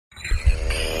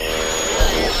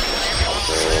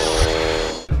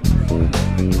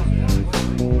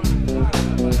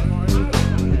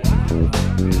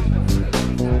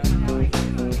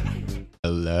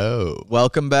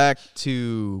Welcome back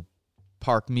to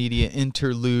Park Media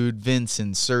Interlude, Vince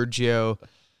and Sergio.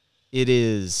 It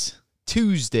is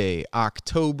Tuesday,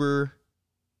 October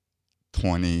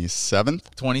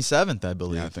 27th? 27th, I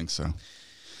believe. Yeah, I think so. A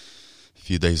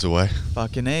few days away.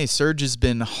 Fucking A. Serge has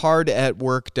been hard at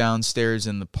work downstairs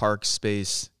in the park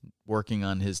space working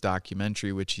on his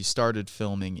documentary, which he started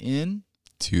filming in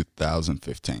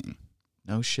 2015.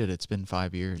 No shit, it's been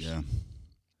 5 years. Yeah.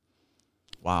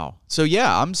 Wow. So,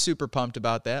 yeah, I'm super pumped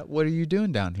about that. What are you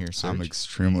doing down here, Serge? I'm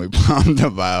extremely pumped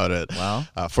about it. Wow.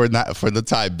 For the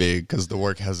time being, because the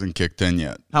work hasn't kicked in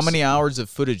yet. How many hours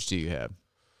of footage do you have?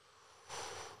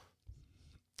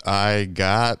 I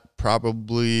got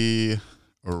probably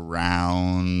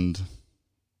around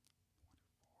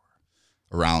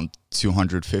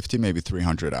 250, maybe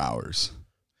 300 hours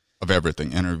of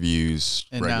everything. Interviews,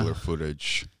 And regular now-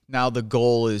 footage. Now the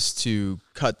goal is to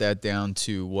cut that down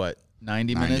to what,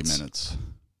 90 minutes? 90 minutes.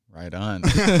 Right on.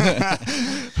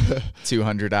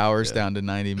 200 hours down to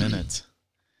 90 minutes.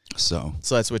 So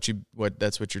that's what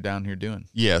you're down here doing.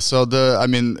 yeah, so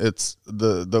it's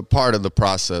the part of the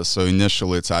process. So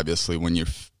initially it's obviously when you're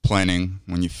planning,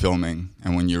 when you're filming,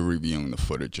 and when you're reviewing the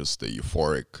footage, is the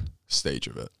euphoric stage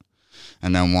of it.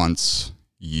 And then once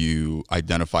you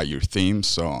identify your themes,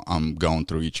 so I'm going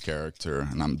through each character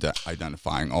and I'm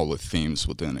identifying all the themes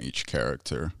within each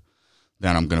character.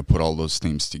 Then I'm going to put all those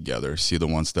themes together, see the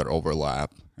ones that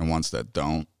overlap and ones that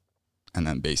don't, and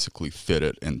then basically fit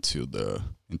it into the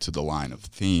line of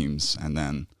themes, and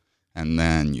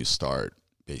then you start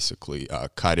basically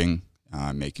cutting,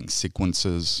 making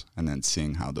sequences, and then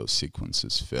seeing how those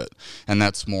sequences fit. And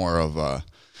that's more of a,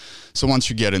 so once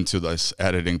you get into this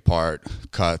editing part,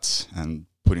 cuts and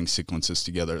putting sequences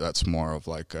together, that's more of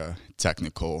like a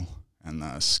technical and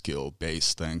a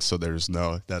skill-based thing. So there's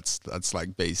no, that's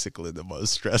like basically the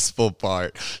most stressful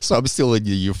part. So I'm still in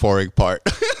the euphoric part.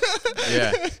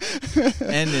 Yeah.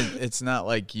 And it's not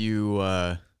like you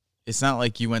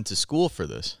went to school for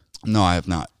this. No, I have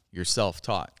not. You're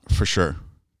self-taught. For sure.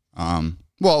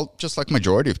 Well, just like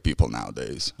majority of people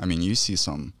nowadays. I mean, you see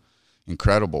some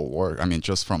incredible work. I mean,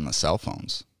 just from the cell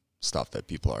phones, stuff that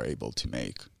people are able to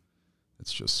make.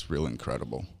 It's just really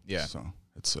incredible. Yeah. So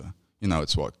it's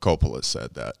it's what Coppola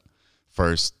said, that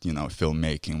first,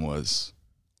 filmmaking was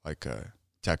like a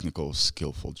technical,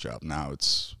 skillful job. Now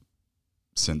it's,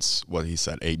 since what he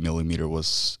said, 8mm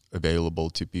was available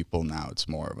to people, now it's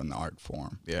more of an art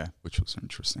form. Yeah. Which was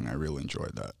interesting. I really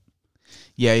enjoyed that.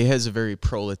 Yeah, he has a very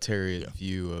proletariat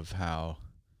view of how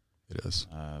it is.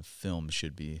 Film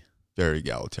should be very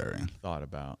egalitarian. Thought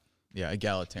about. Yeah,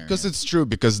 egalitarian. Because it's true,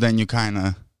 because then you kind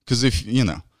of, because if,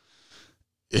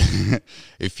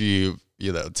 if you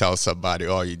tell somebody,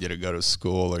 oh, you didn't go to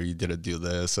school or you didn't do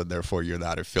this and therefore you're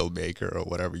not a filmmaker or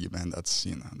whatever you meant, that's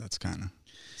kind of,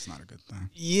 it's not a good thing.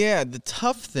 Yeah, the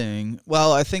tough thing,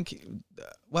 how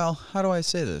do I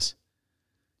say this?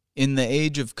 In the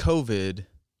age of COVID,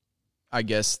 I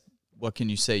guess, what can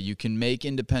you say? You can make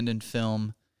independent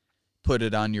film, put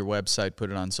it on your website, put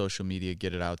it on social media,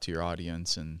 get it out to your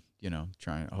audience, and,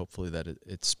 try hopefully that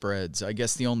it spreads. I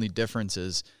guess the only difference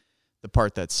is, the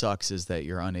part that sucks is that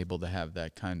you're unable to have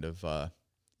that kind of,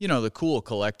 the cool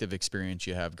collective experience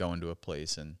you have going to a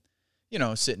place and,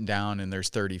 sitting down and there's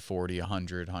 30, 40,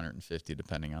 100, 150,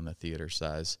 depending on the theater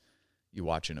size. You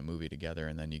watching a movie together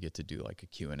and then you get to do like a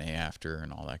Q&A after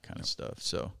and all that kind of stuff.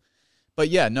 So, but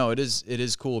yeah, no, it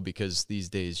is cool because these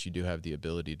days you do have the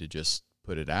ability to just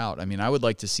put it out. I mean, I would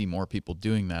like to see more people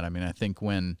doing that. I mean, I think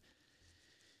when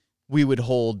we would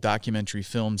hold documentary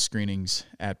film screenings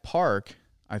at Park,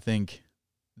 I think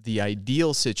the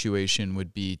ideal situation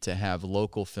would be to have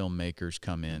local filmmakers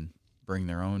come in, bring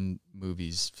their own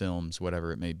movies, films,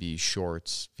 whatever it may be,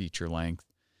 shorts, feature length,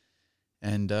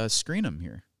 and screen them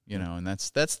here. And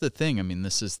that's the thing. I mean,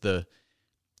 this is to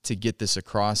get this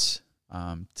across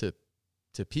to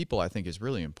people, I think is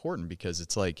really important, because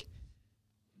it's like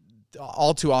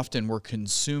all too often we're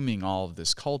consuming all of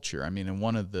this culture. I mean, and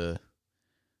one of the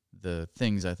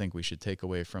things I think we should take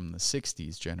away from the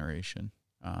 60s generation,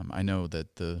 I know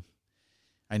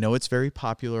it's very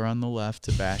popular on the left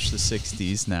to bash the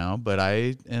 60s now, but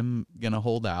I am going to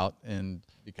hold out, and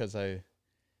because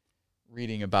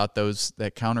reading about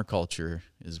that counterculture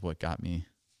is what got me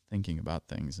thinking about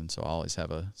things, and so I always have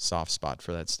a soft spot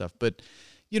for that stuff. But,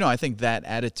 I think that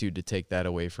attitude, to take that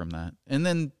away from that, and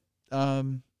then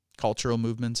cultural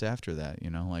movements after that,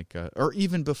 or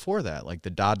even before that, like the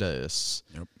Dadaists.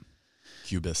 Yep.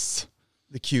 Cubists.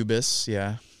 The Cubists,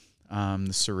 yeah.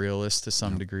 The surrealists to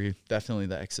some degree, definitely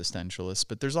the existentialists.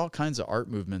 But there's all kinds of art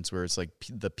movements where it's like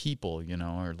the people,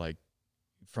 are like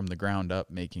from the ground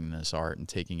up making this art and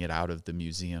taking it out of the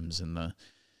museums and the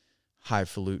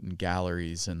highfalutin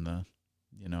galleries and the,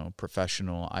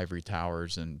 professional ivory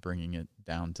towers and bringing it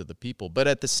down to the people. But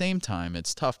at the same time,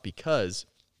 it's tough because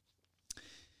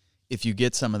if you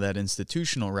get some of that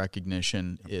institutional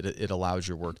recognition, it allows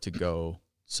your work to go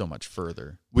so much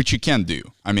further. Which you can do.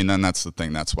 I mean, then that's the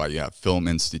thing. That's why you have film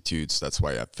institutes. That's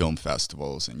why you have film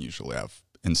festivals, and usually have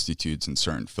institutes in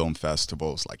certain film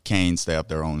festivals. Like Cannes, they have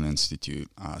their own institute.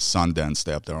 Sundance,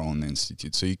 they have their own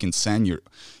institute. So you can send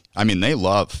they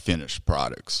love finished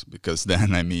products because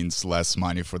then that means less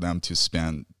money for them to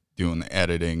spend doing the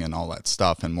editing and all that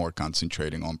stuff and more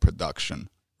concentrating on producing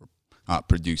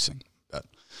that.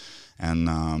 And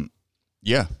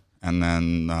and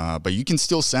then but you can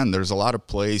still send. There's a lot of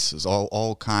places,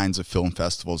 all kinds of film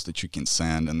festivals that you can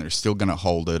send, and they're still going to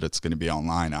hold it. It's going to be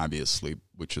online, obviously,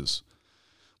 which is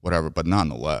whatever, but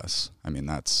nonetheless, I mean,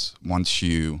 that's once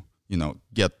you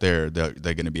get there, they're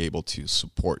going to be able to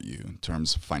support you in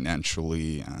terms of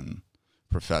financially and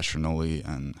professionally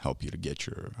and help you to get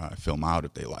your film out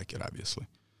if they like it, obviously.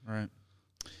 Right.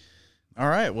 All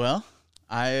right. Well,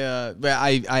 I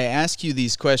ask you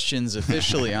these questions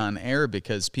officially on air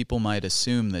because people might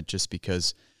assume that just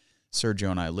because Sergio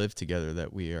and I live together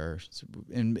that we are,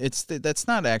 and that's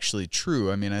not actually true.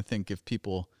 I mean, I think if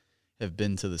people have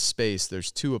been to the space,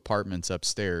 there's 2 apartments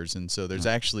upstairs, and so there's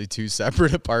actually 2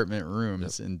 separate apartment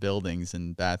rooms and buildings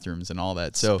and bathrooms and all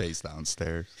that. So space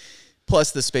downstairs. Plus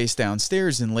the space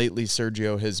downstairs, and lately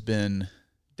Sergio has been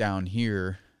down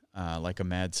here like a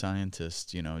mad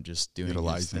scientist, just doing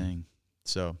his thing.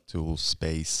 So tool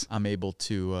space. I'm able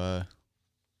to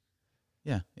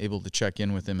check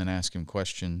in with him and ask him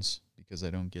questions because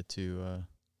I don't get to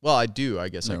well, I do. I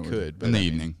guess I could. But in the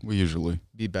evening, we usually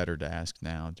be better to ask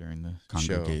now during the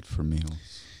congregate show. For meals.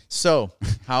 So,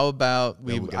 how about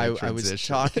I was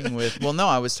talking with. Well, no,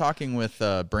 I was talking with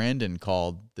Brandon.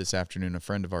 Called this afternoon. A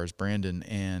friend of ours, Brandon,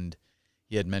 and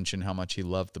he had mentioned how much he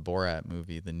loved the Borat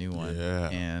movie, the new one. Yeah.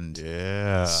 And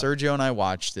Sergio and I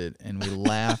watched it, and we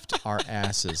laughed our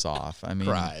asses off. I mean,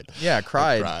 cried. Yeah,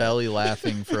 cried, belly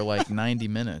laughing for like 90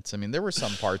 minutes. I mean, there were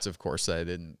some parts, of course, that I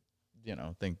didn't.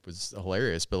 Think was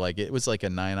hilarious, but like it was like a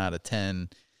 9 out of 10.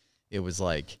 It was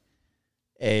like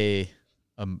I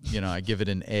give it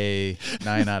an A,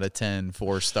 9 out of 10,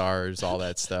 4 stars, all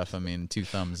that stuff. I mean, 2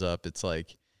 thumbs up. It's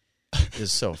like,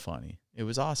 it's so funny. It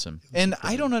was awesome. And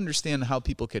I don't understand how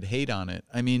people could hate on it.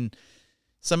 I mean,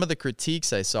 some of the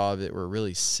critiques I saw of it were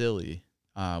really silly,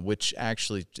 which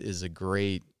actually is a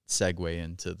great segue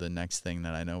into the next thing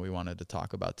that I know we wanted to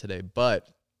talk about today. But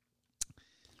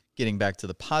getting back to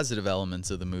the positive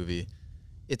elements of the movie,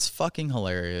 it's fucking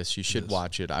hilarious. You should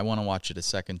watch it. I want to watch it a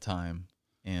second time.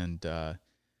 And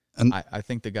I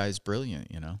think the guy's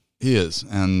brilliant, He is.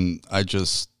 And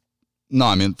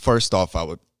first off, I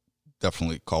would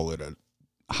definitely call it a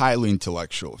highly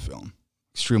intellectual film.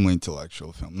 Extremely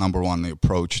intellectual film. Number 1, the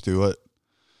approach to it.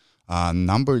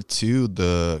 Number 2,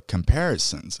 the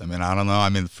comparisons. I mean, I don't know. I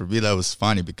mean, for me, that was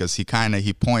funny because he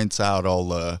points out all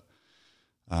the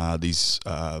these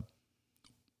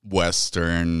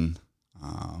Western,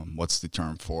 what's the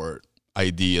term for it,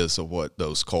 ideas of what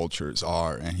those cultures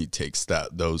are, and he takes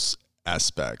those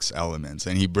aspects, elements,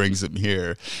 and he brings them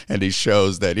here, and he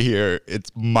shows that here it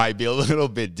might be a little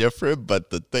bit different, but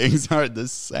the things are the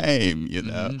same,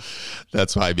 Mm-hmm.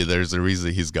 That's why there's a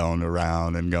reason he's going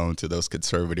around and going to those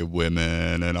conservative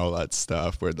women and all that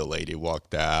stuff where the lady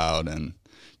walked out and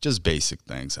just basic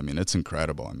things. I mean, it's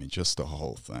incredible. I mean, just the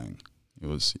whole thing. It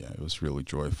was really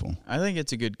joyful. I think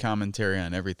it's a good commentary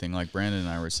on everything. Like Brandon and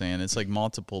I were saying, it's like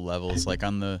multiple levels. Like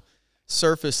on the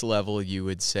surface level, you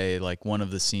would say like one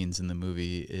of the scenes in the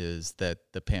movie is that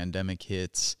the pandemic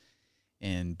hits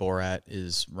and Borat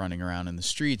is running around in the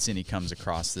streets and he comes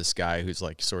across this guy who's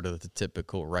like sort of the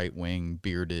typical right-wing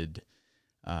bearded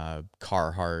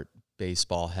Carhartt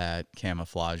baseball hat,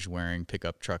 camouflage wearing,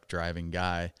 pickup truck driving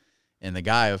guy. And the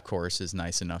guy, of course, is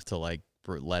nice enough to like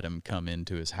let him come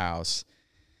into his house.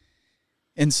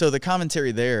 And so the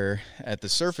commentary there at the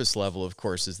surface level, of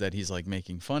course, is that he's like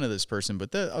making fun of this person.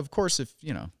 But of course, if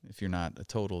you're not a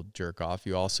total jerk off,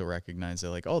 you also recognize that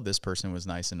like, oh, this person was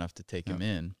nice enough to take him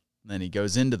in. And then he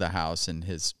goes into the house and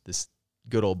this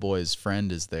good old boy's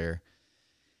friend is there.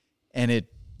 And it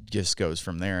just goes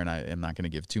from there. And I am not going to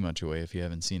give too much away if you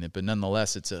haven't seen it. But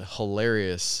nonetheless, it's a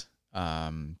hilarious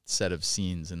set of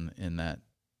scenes in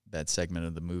that segment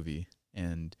of the movie.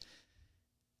 And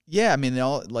yeah, I mean, they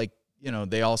all like,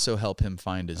 they also help him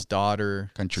find his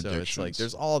daughter. Contradictions. So it's like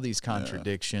there's all these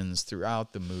contradictions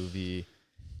throughout the movie.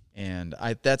 And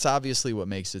that's obviously what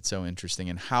makes it so interesting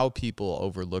and how people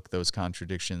overlook those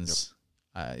contradictions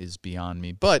is beyond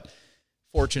me. But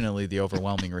fortunately, the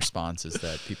overwhelming response is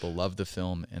that people love the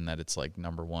film and that it's like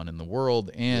number one in the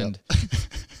world. And,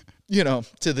 you know,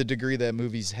 to the degree that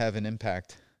movies have an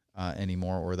impact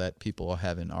anymore, or that people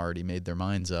haven't already made their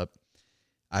minds up,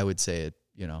 I would say it,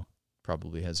 you know,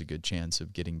 probably has a good chance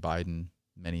of getting Biden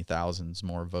many thousands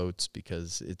more votes,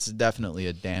 because it's definitely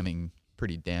a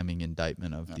pretty damning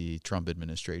indictment of the Trump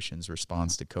administration's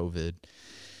response to COVID.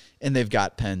 And they've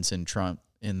got Pence and Trump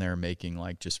in there making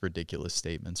like just ridiculous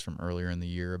statements from earlier in the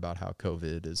year about how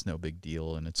COVID is no big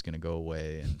deal and it's going to go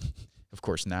away. And of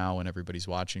course, now when everybody's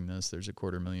watching this, there's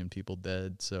 250,000 people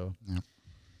dead. So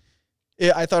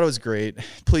yeah, I thought it was great.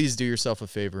 Please do yourself a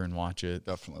favor and watch it.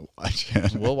 Definitely watch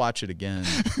it. We'll watch it again.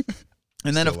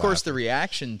 And then, of course, the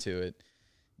reaction to it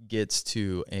gets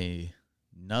to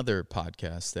another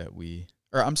podcast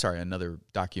another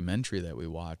documentary that we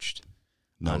watched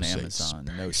on Amazon.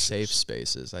 No Safe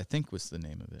Spaces, I think was the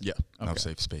name of it. Yeah, okay. No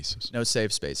Safe Spaces. No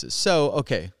Safe Spaces. So,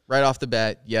 okay, right off the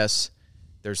bat, yes,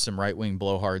 there's some right-wing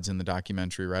blowhards in the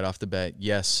documentary. Right off the bat,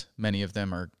 yes, many of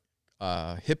them are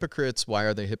hypocrites. Why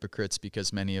are they hypocrites?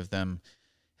 Because many of them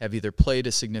have either played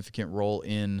a significant role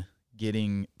in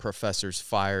getting professors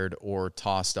fired or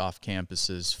tossed off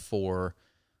campuses for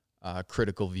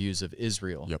critical views of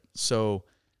Israel. Yep. So,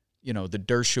 you know, the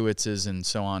Dershowitzes and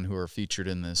so on who are featured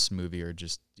in this movie are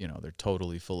just, you know, they're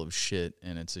totally full of shit,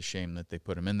 and it's a shame that they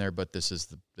put them in there. But this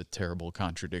is the terrible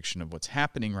contradiction of what's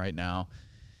happening right now,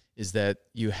 is that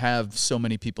you have so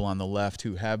many people on the left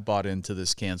who have bought into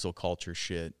this cancel culture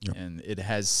shit, and it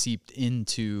has seeped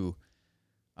into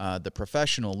the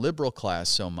professional liberal class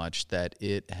so much that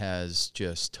it has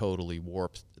just totally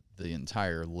warped the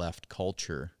entire left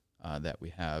culture that we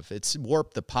have. It's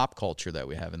warped the pop culture that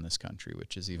we have in this country,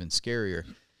 which is even scarier.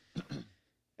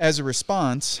 As a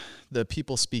response, the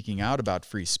people speaking out about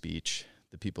free speech,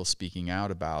 the people speaking out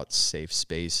about safe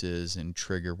spaces and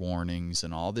trigger warnings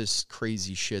and all this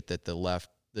crazy shit that the left,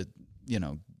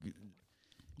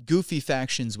 goofy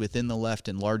factions within the left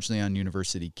and largely on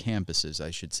university campuses,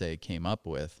 I should say, came up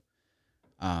with,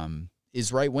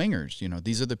 is right-wingers. You know,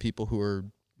 these are the people who are,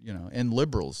 you know, and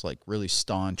liberals, like really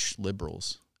staunch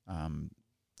liberals.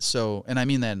 So, and I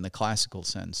mean that in the classical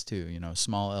sense too, you know,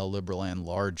 small L liberal and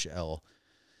large L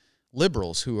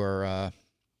liberals who are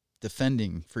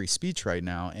defending free speech right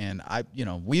now. And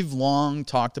we've long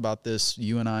talked about this.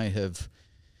 You and I have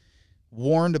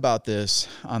warned about this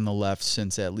on the left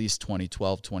since at least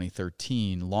 2012,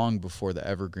 2013, long before the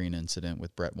Evergreen incident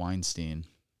with Brett Weinstein.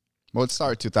 Well, it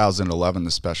started 2011,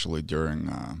 especially during,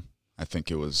 I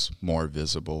think it was more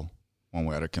visible when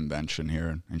we had a convention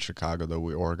here in Chicago that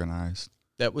we organized.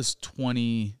 That was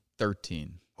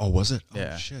 2013. Oh, was it?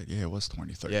 Yeah. Oh, shit. Yeah, it was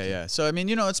 2013. Yeah. So, I mean,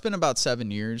 you know, it's been about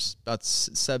 7 years, about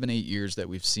 7-8 years that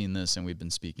we've seen this and we've been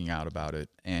speaking out about it.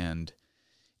 And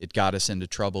it got us into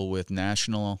trouble with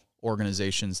national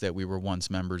organizations that we were once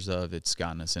members of. It's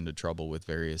gotten us into trouble with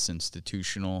various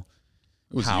institutional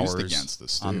powers used against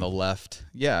us, too. On the left.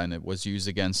 Yeah, and it was used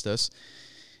against us.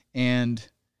 And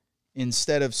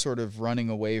instead of sort of running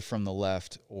away from the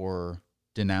left or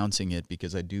denouncing it,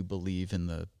 because I do believe in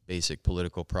the basic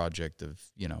political project of,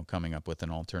 you know, coming up with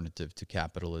an alternative to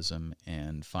capitalism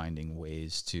and finding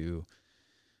ways to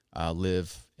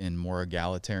live in more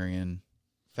egalitarian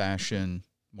fashion,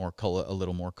 a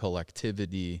little more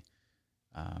collectivity,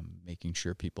 making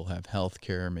sure people have health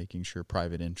care, making sure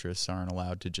private interests aren't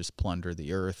allowed to just plunder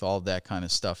the earth, all that kind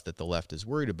of stuff that the left is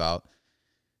worried about.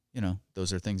 You know,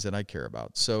 those are things that I care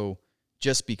about. So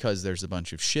just because there's a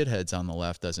bunch of shitheads on the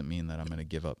left doesn't mean that I'm going to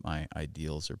give up my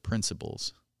ideals or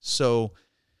principles. So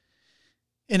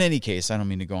in any case, I don't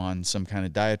mean to go on some kind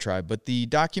of diatribe, but the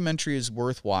documentary is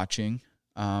worth watching.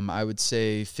 I would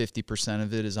say 50%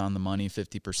 of it is on the money.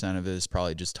 50% of it is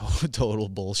probably just total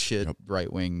bullshit,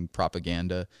 right-wing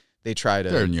propaganda. They're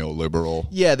neoliberal.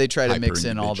 Yeah, they try to mix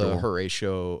in all the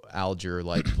Horatio Alger,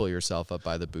 like pull yourself up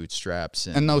by the bootstraps.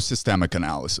 And no systemic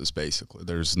analysis, basically.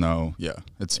 There's no,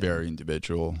 it's very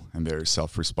individual and very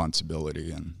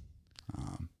self-responsibility.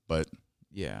 But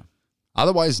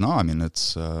otherwise, no, I mean,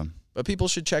 it's... But people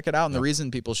should check it out. And the reason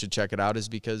people should check it out is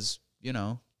because, you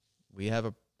know, we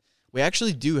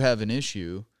actually do have an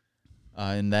issue.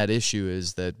 And that issue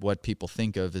is that what people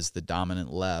think of as the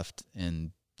dominant left, and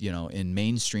you know, in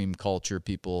mainstream culture,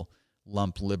 people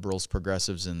lump liberals,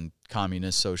 progressives, and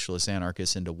communists, socialists,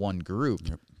 anarchists into one group.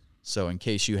 Yep. So in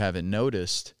case you haven't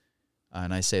noticed,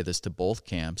 and I say this to both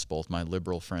camps, both my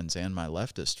liberal friends and my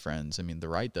leftist friends, I mean, the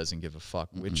right doesn't give a fuck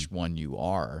which one you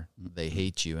are. They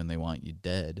hate you and they want you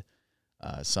dead,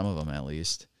 some of them at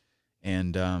least.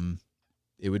 And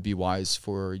it would be wise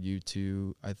for you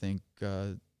to, I think,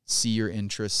 see your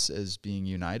interests as being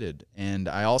united. And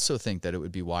I also think that it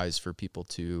would be wise for people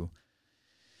to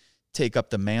take up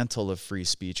the mantle of free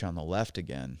speech on the left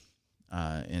again,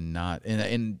 and not,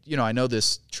 and you know, I know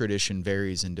this tradition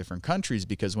varies in different countries,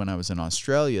 because when I was in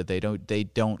Australia, they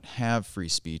don't have free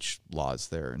speech laws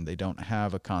there, and they don't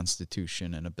have a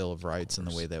constitution and a Bill of Rights in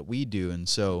the way that we do. And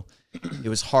so it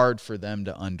was hard for them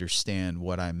to understand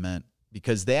what I meant,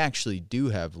 because they actually do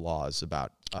have laws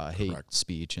about hate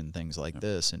speech and things like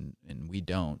this, and we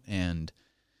don't. And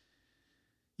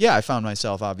yeah, I found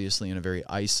myself obviously in a very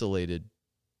isolated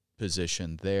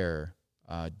position there,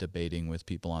 debating with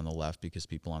people on the left, because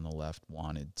people on the left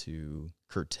wanted to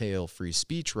curtail free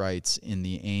speech rights in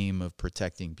the aim of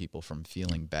protecting people from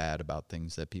feeling bad about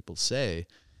things that people say.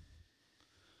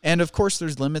 And of course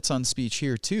there's limits on speech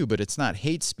here too, but it's not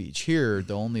hate speech. Here,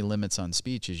 the only limits on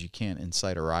speech is you can't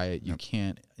incite a riot, you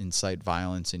can't incite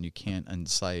violence, and you can't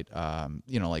incite,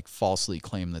 like falsely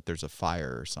claim that there's a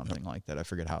fire or something like that. I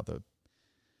forget how the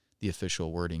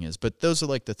official wording is, but those are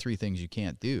like the three things you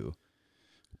can't do.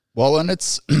 Well, and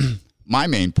it's my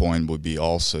main point would be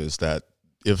also is that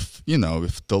if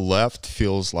the left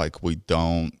feels like we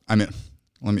don't,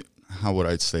 how would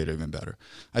I say it even better?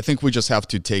 I think we just have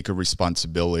to take a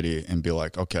responsibility and be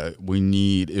like, okay,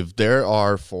 if there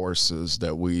are forces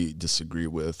that we disagree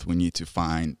with, we need to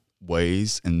find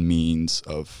ways and means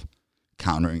of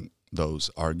countering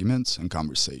those arguments and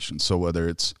conversations. So whether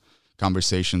it's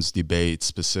conversations, debates,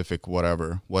 specific,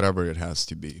 whatever it has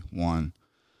to be. One,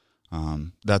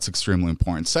 that's extremely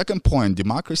important. Second point,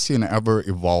 democracy an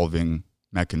ever-evolving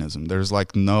mechanism. There's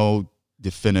like no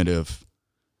definitive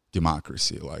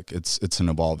democracy. Like it's an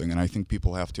evolving, and I think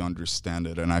people have to understand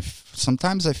it. And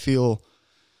sometimes I feel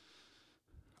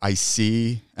I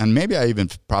see, and maybe I even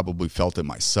probably felt it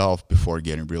myself before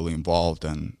getting really involved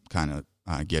and kind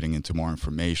of getting into more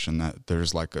information, that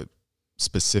there's like a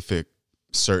specific,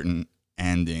 certain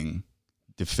ending,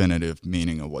 definitive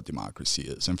meaning of what democracy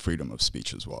is, and freedom of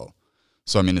speech as well.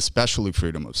 So, especially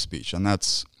freedom of speech. And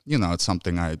that's, it's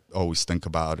something I always think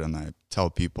about, and I tell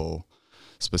people,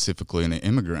 specifically in the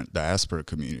immigrant diaspora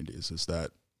communities, is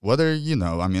that whether,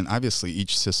 obviously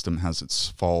each system has its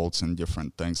faults and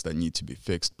different things that need to be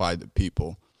fixed by the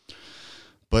people.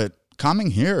 But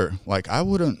coming here, like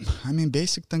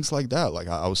basic things like that. Like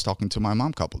I was talking to my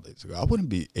mom a couple of days ago. I wouldn't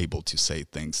be able to say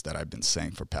things that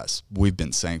we've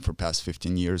been saying for past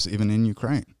 15 years, even in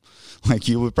Ukraine. Like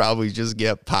you would probably just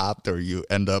get popped, or you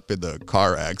end up in a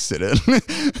car accident,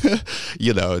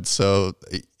 and so,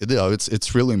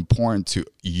 it's really important to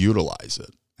utilize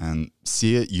it and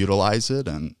see it, utilize it,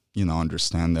 and,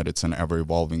 understand that it's an ever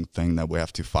evolving thing that we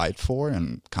have to fight for,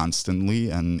 and constantly.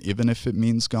 And even if it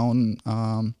means going,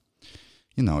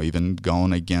 even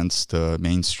going against the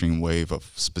mainstream wave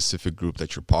of specific group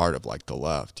that you're part of, like the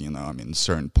left,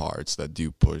 certain parts that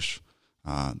do push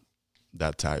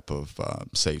that type of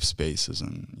safe spaces,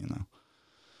 and,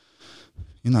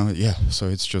 so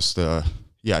it's just, I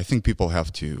think people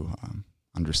have to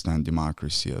understand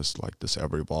democracy as like this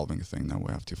ever-evolving thing that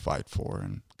we have to fight for,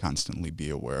 and constantly be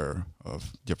aware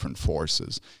of different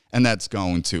forces. And that's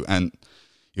and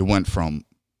it went from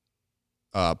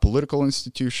political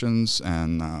institutions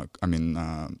and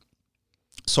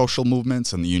social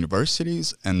movements and the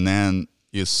universities, and then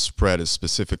is spread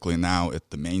specifically now at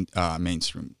the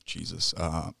mainstream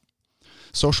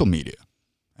social media.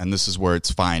 And this is where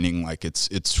it's finding like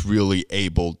it's really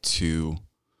able to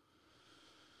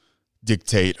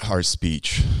dictate our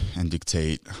speech and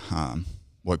dictate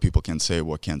what people can say,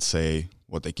 what can't say,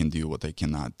 what they can do, what they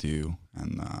cannot do.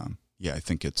 And I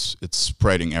think it's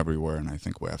spreading everywhere, and I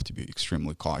think we have to be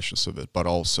extremely cautious of it, but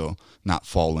also not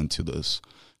fall into this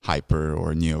hyper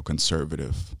or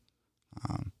neoconservative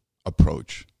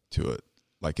approach to it,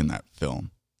 like in that film.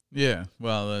 Yeah,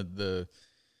 well, the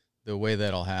way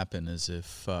that'll happen is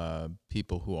if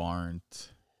people who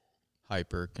aren't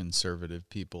hyper-conservative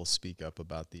people speak up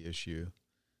about the issue.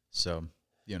 So,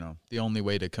 the only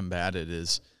way to combat it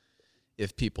is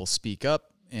if people speak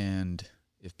up, and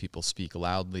if people speak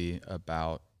loudly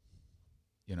about,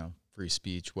 free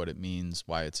speech, what it means,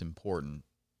 why it's important.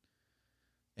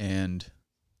 And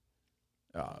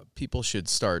people should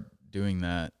start doing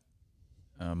that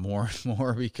more and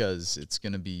more, because it's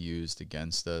going to be used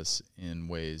against us in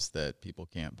ways that people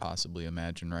can't possibly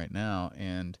imagine right now.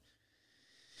 And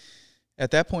at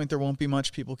that point, there won't be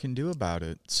much people can do about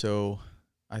it. So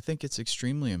I think it's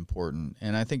extremely important.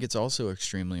 And I think it's also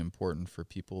extremely important for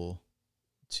people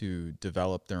to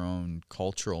develop their own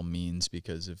cultural means,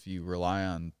 because if you rely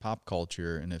on pop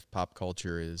culture, and if pop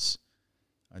culture is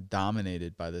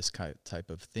dominated by this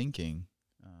type of thinking,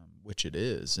 which it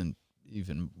is, and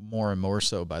even more and more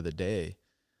so by the day,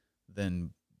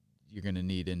 then you're going to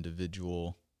need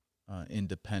individual,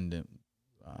 independent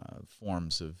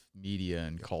forms of media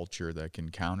and culture that can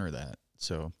counter that.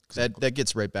 So that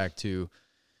gets right back to,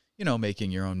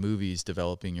 making your own movies,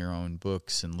 developing your own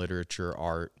books and literature,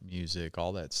 art, music,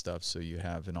 all that stuff. So you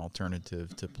have an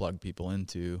alternative to plug people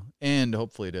into, and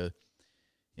hopefully to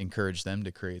encourage them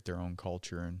to create their own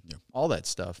culture and all that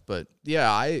stuff. But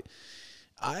yeah,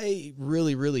 I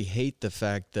really, really hate the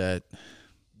fact that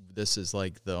this is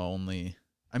like the only,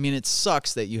 I mean, it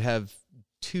sucks that you have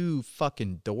two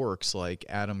fucking dorks like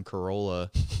Adam Carolla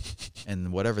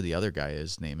and whatever the other guy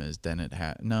is name is,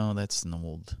 no, that's an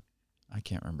old, I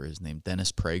can't remember his name,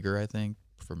 Dennis Prager, I think,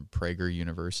 from Prager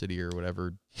University or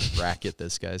whatever racket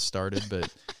this guy started.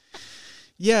 But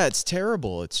yeah, it's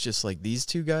terrible. It's just like these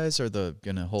two guys are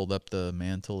gonna hold up the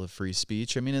mantle of free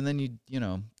speech. I mean, and then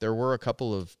there were a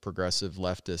couple of progressive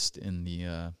leftists in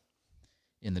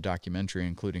the documentary,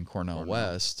 including Cornel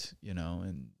West,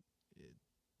 and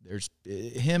there's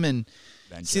him and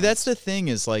see, that's the thing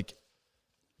is like,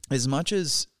 as much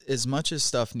as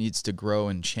stuff needs to grow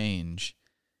and change,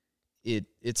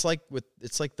 it's like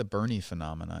the Bernie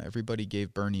phenomena. Everybody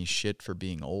gave Bernie shit for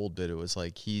being old, but it was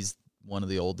like he's one of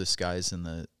the oldest guys in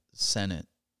the Senate.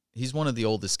 He's one of the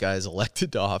oldest guys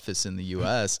elected to office in the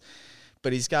U.S.,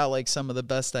 but he's got like some of the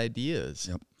best ideas.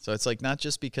 Yep. So it's like not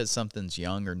just because something's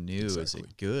young or new is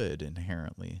it good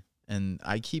inherently. And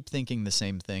I keep thinking the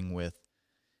same thing with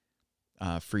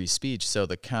free speech. So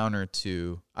the counter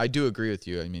to, I do agree with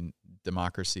you. I mean,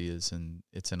 democracy it's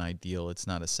an ideal. It's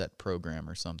not a set program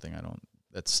or something.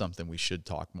 That's something we should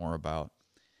talk more about.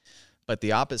 But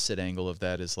the opposite angle of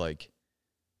that is like,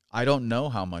 I don't know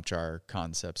how much our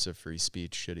concepts of free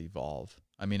speech should evolve.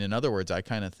 I mean, in other words, I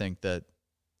kind of think that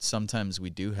sometimes we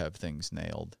do have things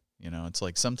nailed. It's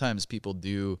like sometimes people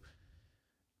do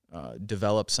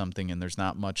develop something and there's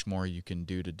not much more you can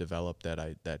do to develop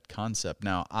that concept.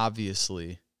 Now,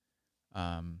 obviously,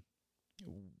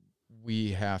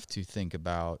 we have to think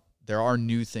about, there are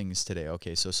new things today.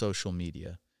 Okay, so social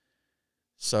media.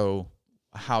 So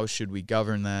how should we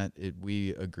govern that? We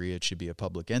agree it should be a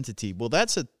public entity. Well,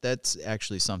 that's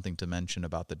actually something to mention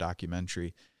about the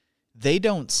documentary. They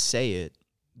don't say it,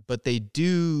 but they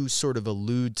do sort of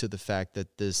allude to the fact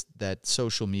that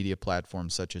social media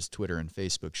platforms such as Twitter and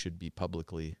Facebook should be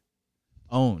publicly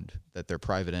owned, that they're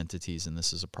private entities, and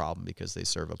this is a problem because they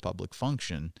serve a public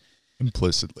function.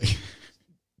 Implicitly.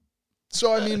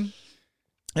 So, I mean,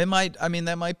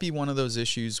 that might be one of those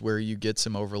issues where you get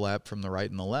some overlap from the right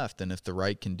and the left, and if the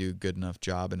right can do a good enough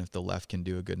job and if the left can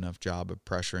do a good enough job of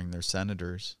pressuring their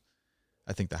senators,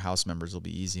 I think the House members will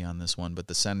be easy on this one, but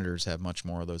the senators have much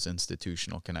more of those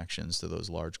institutional connections to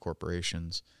those large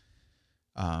corporations,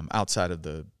 outside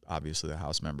of obviously the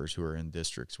House members who are in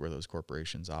districts where those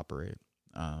corporations operate.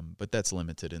 But that's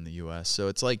limited in the U.S. So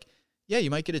it's like, yeah,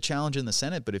 you might get a challenge in the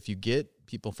Senate, but if you get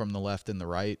people from the left and the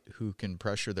right who can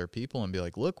pressure their people and be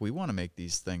like, look, we want to make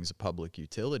these things a public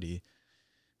utility,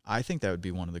 I think that would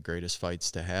be one of the greatest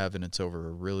fights to have, and it's over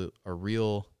a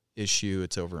real issue.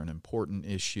 It's over an important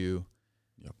issue.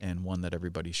 Yep. And one that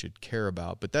everybody should care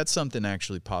about. But that's something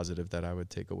actually positive that I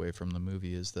would take away from the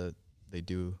movie, is that they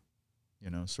do,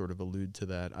 sort of allude to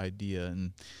that idea,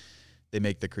 and they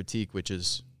make the critique,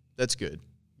 that's good.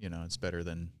 It's better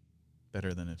than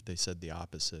if they said the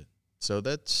opposite. So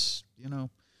that's,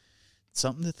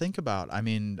 something to think about. I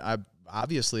mean,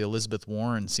 obviously Elizabeth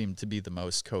Warren seemed to be the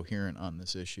most coherent on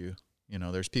this issue.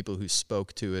 There's people who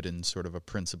spoke to it in sort of a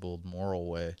principled, moral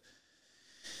way.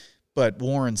 But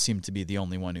Warren seemed to be the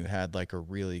only one who had like a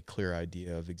really clear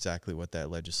idea of exactly what that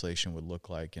legislation would look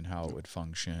like and how it would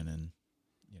function, and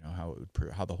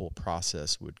how the whole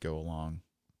process would go along.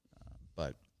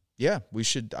 But yeah,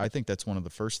 I think that's one of the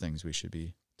first things we should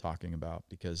be talking about,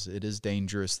 because it is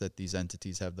dangerous that these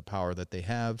entities have the power that they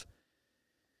have.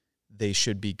 They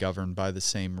should be governed by the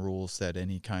same rules that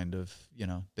any kind of,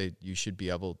 you should be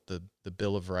able, the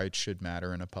Bill of Rights should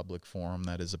matter in a public forum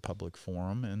that is a public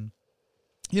forum. And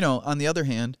on the other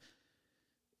hand,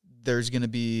 there's going to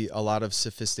be a lot of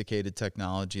sophisticated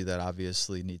technology that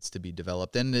obviously needs to be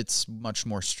developed. And it's much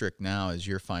more strict now, as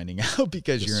you're finding out,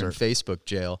 because you're in Facebook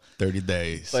jail. 30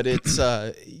 days. But it's,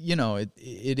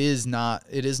 it is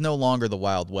no longer the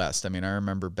Wild West. I mean, I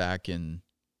remember back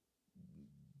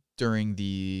during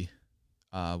the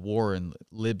war in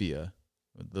Libya,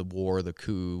 the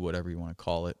coup, whatever you want to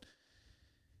call it,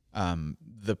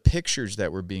 the pictures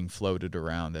that were being floated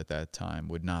around at that time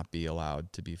would not be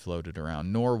allowed to be floated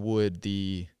around, nor would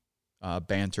the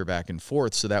banter back and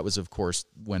forth. So that was, of course,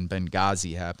 when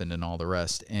Benghazi happened and all the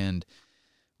rest. And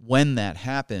when that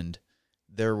happened,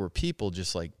 there were people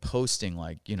just like posting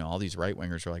like, all these right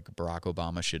wingers were like Barack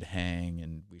Obama should hang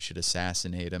and we should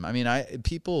assassinate him. I mean,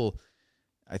 people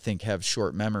I think have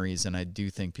short memories, and I do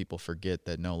think people forget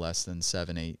that no less than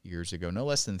 7, 8 years ago, no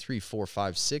less than 3, 4,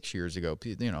 5, 6 years ago,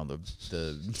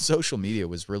 the social media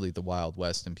was really the Wild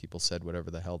West, and people said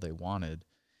whatever the hell they wanted.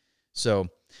 So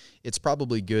it's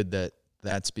probably good that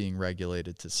that's being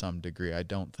regulated to some degree. I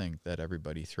don't think that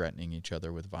everybody threatening each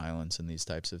other with violence and these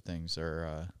types of things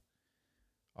are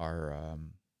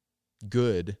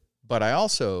good. But I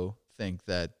also think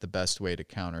that the best way to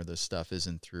counter this stuff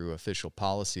isn't through official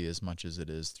policy as much as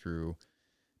it is through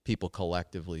people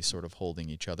collectively sort of holding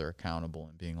each other accountable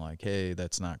and being like, hey,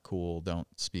 that's not cool, don't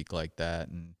speak like that.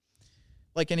 And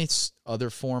like any other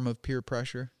form of peer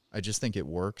pressure, I just think it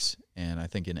works, and I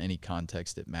think in any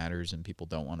context it matters, and people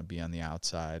don't want to be on the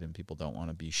outside, and people don't want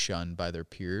to be shunned by their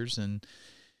peers. And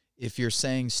if you're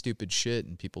saying stupid shit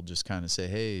and people just kind of say,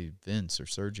 hey, Vince or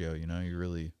Sergio, you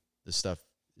really, this stuff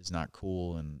is not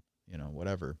cool, and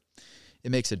whatever,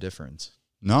 it makes a difference.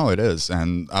 No, it is.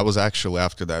 And I was actually,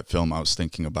 after that film, I was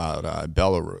thinking about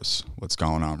Belarus, what's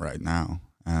going on right now.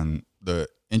 And the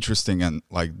interesting, and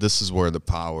like, this is where the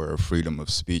power of freedom of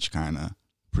speech kind of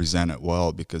presented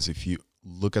well, because if you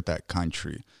look at that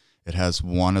country, it has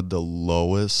one of the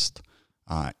lowest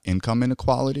income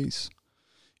inequalities.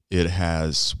 It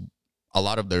has a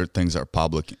lot of their things are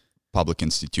public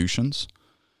institutions,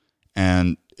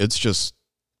 and it's just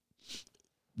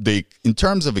in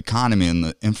terms of economy and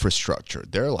the infrastructure,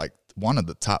 they're like one of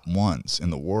the top ones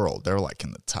in the world. They're like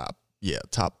in the top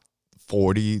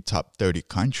 40, top 30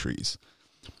 countries.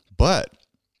 But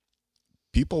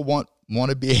people want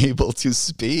to be able to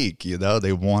speak,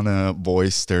 they want to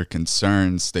voice their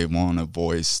concerns. They want to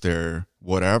voice their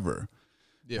whatever.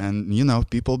 Yeah. And,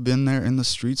 people have been there in the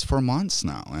streets for months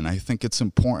now. And I think it's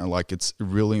important, like it's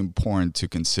really important to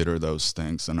consider those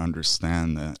things and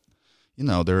understand that,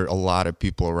 there are a lot of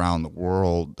people around the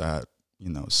world that,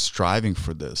 striving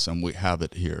for this, and we have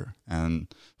it here. And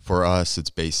for us,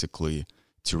 it's basically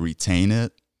to retain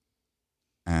it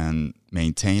and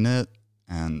maintain it.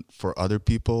 And for other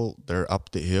people, they're up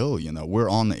the hill, we're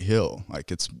on the hill.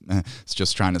 Like it's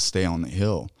just trying to stay on the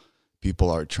hill.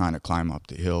 People are trying to climb up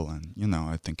the hill. And,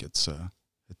 I think it's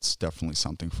definitely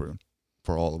something for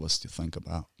all of us to think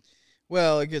about.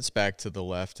 Well, it gets back to the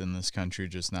left in this country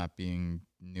just not being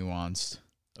nuanced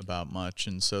about much.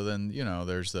 And so then,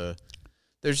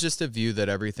 there's just a view that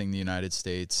everything the United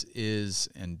States is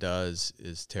and does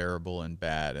is terrible and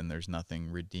bad, and there's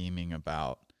nothing redeeming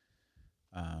about,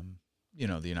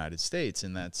 the United States.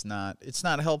 And it's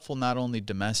not helpful not only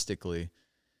domestically,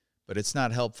 but it's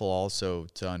not helpful also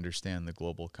to understand the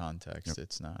global context. Yep.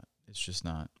 It's just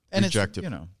not. And rejective,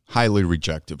 highly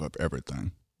rejective of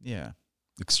everything. Yeah.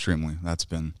 Extremely. It's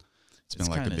been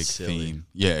like a big silly theme.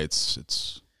 Yeah,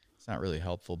 it's not really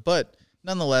helpful, but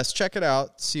nonetheless, check it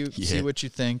out. See what you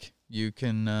think. You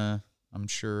can, I'm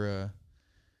sure,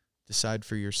 decide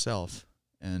for yourself.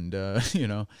 And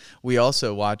we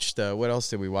also watched. What else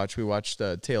did we watch? We watched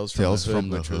Tales from the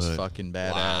Hood, which was fucking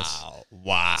badass.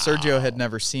 Wow. Sergio had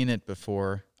never seen it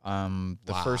before.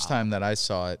 The first time that I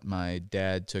saw it, my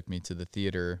dad took me to the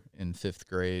theater in 5th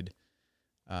grade.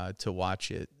 To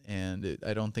watch it, and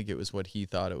I don't think it was what he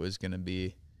thought it was going to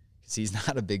be, because he's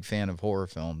not a big fan of horror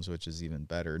films, which is even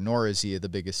better, nor is he the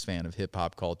biggest fan of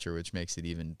hip-hop culture, which makes it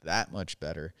even that much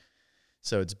better.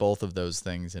 So it's both of those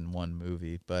things in one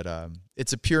movie, but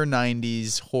it's a pure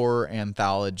 90s horror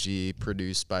anthology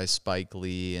produced by Spike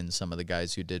Lee and some of the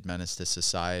guys who did Menace to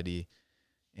Society,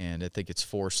 and I think it's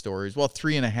 4 stories,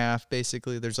 3.5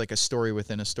 basically. There's like a story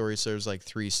within a story, so there's like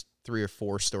three or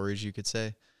 4 stories, you could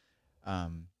say.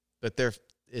 But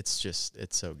it's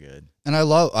so good. And I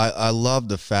love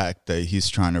the fact that he's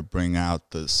trying to bring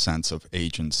out the sense of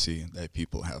agency that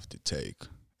people have to take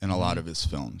in a lot of his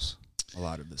films, a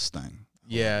lot of his thing.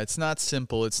 Yeah, it's not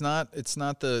simple.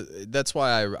 That's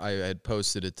why I had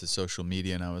posted it to social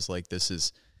media, and I was like, this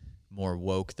is more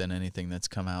woke than anything that's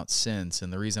come out since.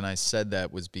 And the reason I said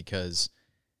that was because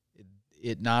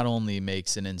it not only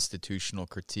makes an institutional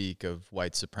critique of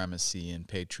white supremacy and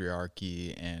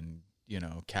patriarchy and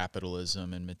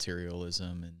capitalism and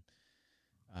materialism and,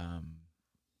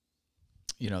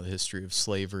 the history of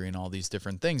slavery and all these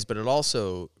different things, but it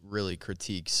also really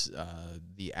critiques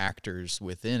the actors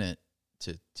within it,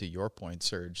 to your point,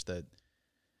 Serge, that,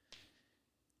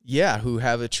 who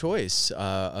have a choice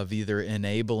of either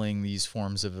enabling these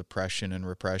forms of oppression and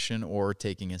repression or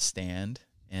taking a stand.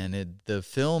 And the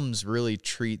films really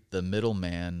treat the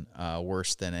middleman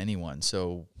worse than anyone.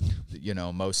 So,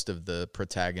 most of the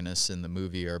protagonists in the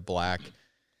movie are black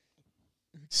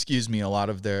excuse me, a lot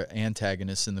of their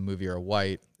antagonists in the movie are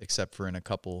white, except for in a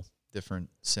couple different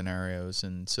scenarios.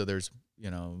 And so there's,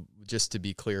 just to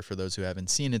be clear for those who haven't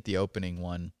seen it, the opening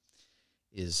one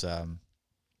is a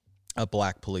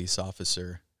black police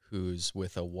officer who's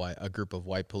with a group of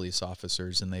white police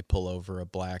officers, and they pull over a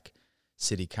black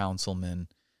city councilman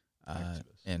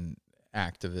and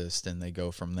activist, and they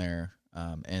go from there.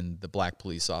 And the black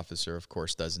police officer, of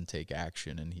course, doesn't take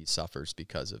action, and he suffers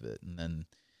because of it. And then,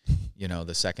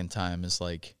 the second time is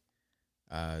like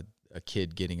a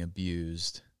kid getting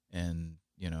abused, and,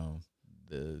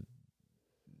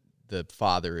 the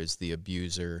father is the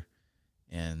abuser,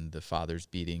 and the father's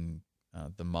beating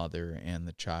the mother and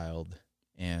the child.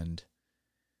 And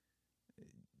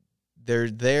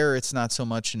it's not so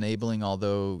much enabling,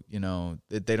 although,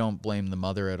 they don't blame the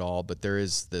mother at all, but there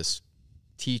is this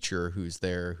teacher who's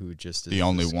there who just is the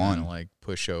only one, like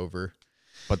pushover.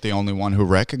 But the only one who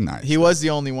recognized He was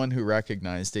the only one who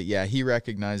recognized it. Yeah, he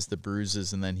recognized the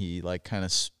bruises, and then he like kind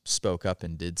of spoke up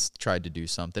and tried to do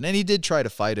something. And he did try to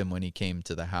fight him when he came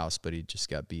to the house, but he just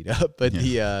got beat up. But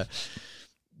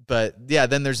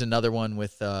then there's another one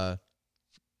with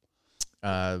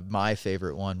my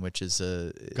favorite one, which is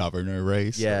a governor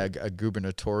race. Yeah, a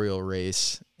gubernatorial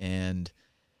race, and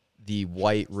the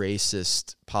white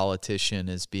racist politician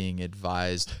is being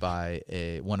advised by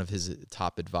one of his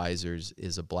top advisors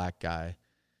is a black guy.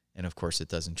 And of course it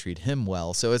doesn't treat him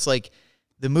well. So it's like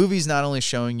the movie's not only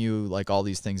showing you like all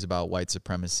these things about white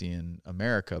supremacy in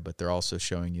America, but they're also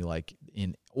showing you like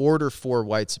in order for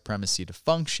white supremacy to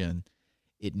function,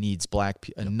 it needs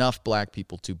enough black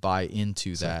people to buy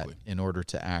into that in order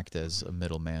to act as a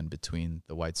middleman between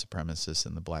the white supremacists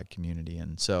and the black community.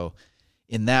 And so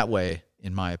in that way,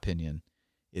 in my opinion,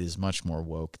 it is much more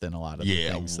woke than a lot of the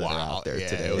things that are out there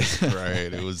today. It was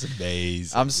great. It was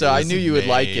amazing. I knew you would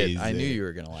like it. I knew you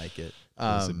were going to like it. It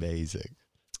was amazing.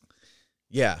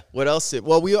 Yeah. What else?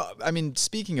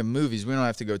 Speaking of movies, we don't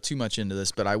have to go too much into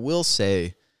this, but I will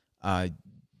say,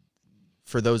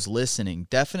 for those listening,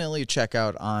 definitely check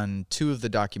out on two of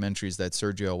the documentaries that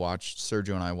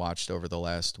Sergio and I watched over the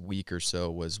last week or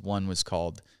so. One was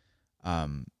called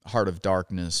Heart of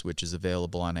Darkness, which is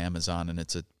available on Amazon, and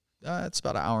it's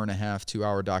about an hour and a half,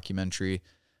 2-hour documentary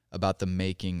about the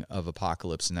making of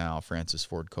Apocalypse Now, Francis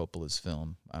Ford Coppola's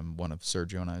film. One of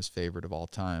Sergio and I's favorite of all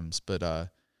times, but of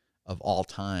all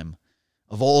times.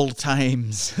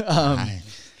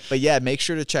 But yeah, make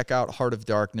sure to check out Heart of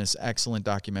Darkness. Excellent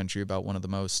documentary about one of the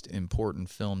most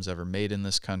important films ever made in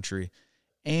this country.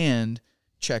 And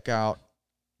check out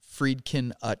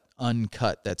Friedkin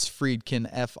Uncut. That's Friedkin,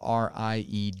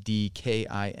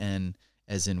 Friedkin,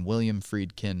 as in William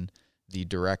Friedkin, the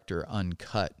director,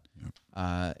 Uncut.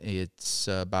 Yep. It's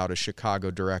about a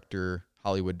Chicago director,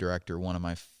 Hollywood director, one of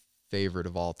my favorite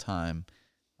of all time.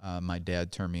 My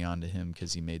dad turned me on to him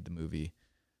because he made the movie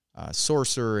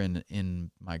Sorcerer.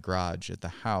 In my garage at the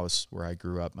house where I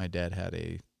grew up, my dad had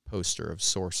a poster of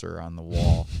Sorcerer on the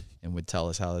wall and would tell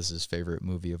us how this is his favorite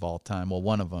movie of all time. Well,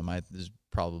 one of them, I'd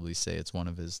probably say it's one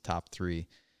of his top 3.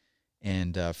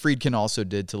 And Friedkin also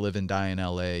did To Live and Die in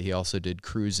L.A. He also did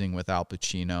Cruising with Al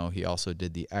Pacino. He also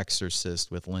did The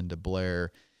Exorcist with Linda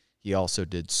Blair. He also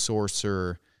did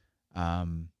Sorcerer.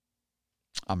 I'm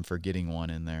forgetting one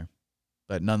in there.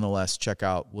 But nonetheless, check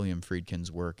out William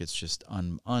Friedkin's work. It's just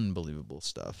unbelievable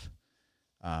stuff.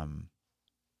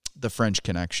 The French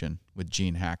Connection with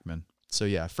Gene Hackman. So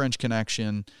yeah, French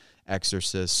Connection,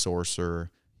 Exorcist,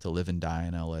 Sorcerer, To Live and Die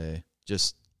in L.A.,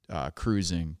 just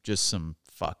Cruising, just some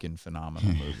fucking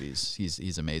phenomenal movies.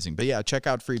 He's amazing. But yeah, check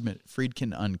out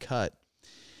Friedkin Uncut.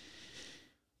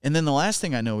 And then the last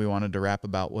thing I know we wanted to rap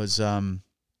about was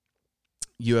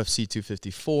UFC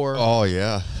 254. Oh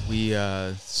yeah. We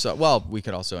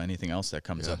could also anything else that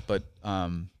comes up, but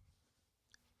Khabib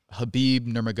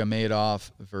Nurmagomedov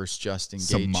versus Justin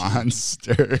Gaethje,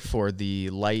 monster, for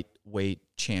the lightweight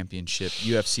championship,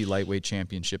 UFC lightweight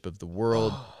championship of the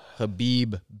world.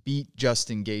 Khabib beat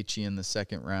Justin Gaethje in the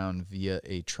second round via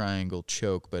a triangle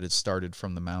choke, but it started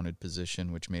from the mounted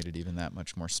position, which made it even that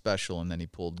much more special. And then he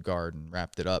pulled guard and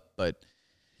wrapped it up. But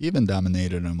he even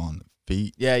dominated him on the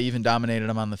feet. Yeah, even dominated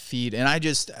him on the feet. And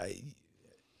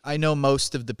I know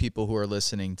most of the people who are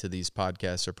listening to these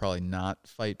podcasts are probably not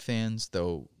fight fans,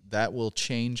 though that will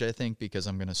change, I think, because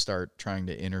I'm going to start trying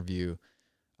to interview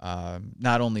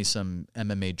not only some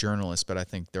MMA journalists, but I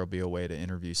think there'll be a way to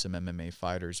interview some MMA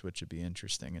fighters, which would be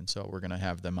interesting. And so we're going to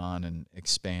have them on and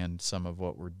expand some of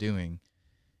what we're doing.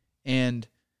 And,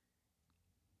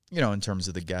 in terms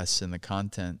of the guests and the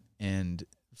content. And,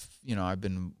 I've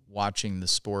been watching the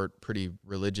sport pretty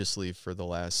religiously for the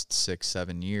last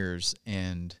 6-7 years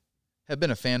and have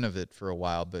been a fan of it for a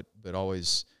while, but I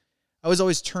was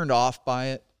always turned off by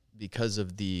it because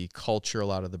of the culture, a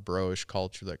lot of the bro-ish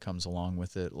culture that comes along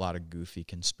with it, a lot of goofy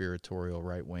conspiratorial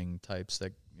right-wing types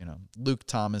that, Luke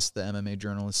Thomas, the MMA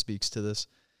journalist, speaks to this.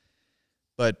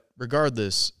 But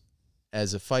regardless,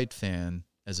 as a fight fan,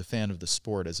 as a fan of the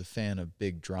sport, as a fan of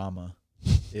big drama,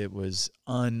 it was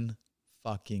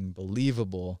unfucking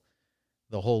believable.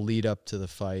 The whole lead up to the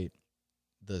fight,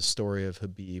 the story of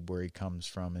Khabib, where he comes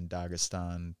from in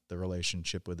Dagestan, the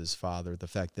relationship with his father, the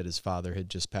fact that his father had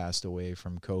just passed away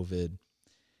from COVID,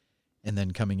 and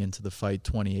then coming into the fight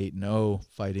 28-0,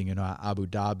 fighting in Abu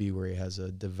Dhabi, where he has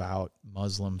a devout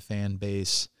Muslim fan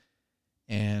base,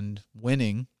 and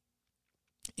winning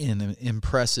in an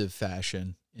impressive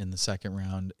fashion in the second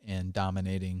round and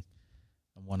dominating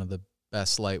one of the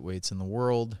best lightweights in the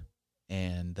world,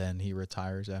 and then he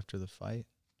retires after the fight.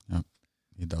 Yep.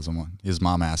 He doesn't want. His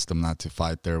mom asked him not to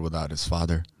fight there without his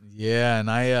father. Yeah,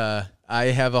 and I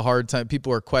have a hard time.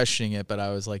 People are questioning it, but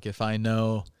I was like, if I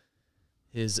know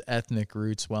his ethnic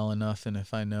roots well enough, and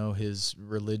if I know his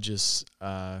religious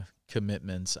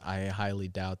commitments, I highly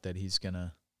doubt that he's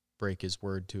gonna break his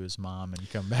word to his mom and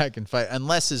come back and fight,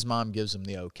 unless his mom gives him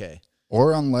the okay.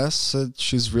 Or unless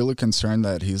she's really concerned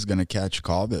that he's going to catch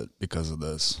COVID because of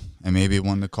this. And maybe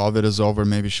when the COVID is over,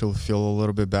 maybe she'll feel a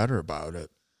little bit better about it,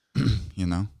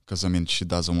 Because, she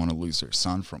doesn't want to lose her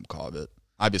son from COVID.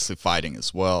 Obviously fighting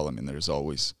as well. There's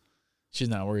always... She's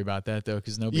not worried about that, though,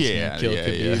 because nobody's going to kill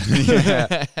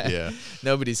Khabib. Yeah.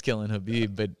 Nobody's killing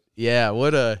Khabib. But, yeah,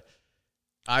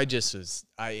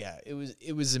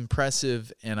 it was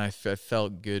impressive, and I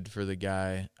felt good for the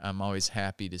guy. I'm always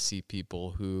happy to see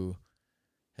people who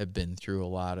have been through a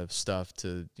lot of stuff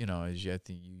to, I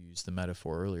think you used the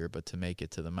metaphor earlier, but to make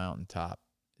it to the mountaintop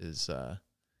is,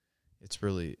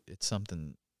 it's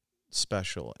something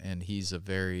special. And he's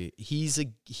the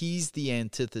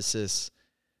antithesis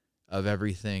of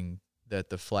everything that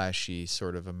the flashy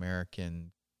sort of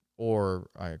American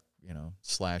or,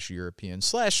 / European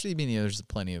 / there's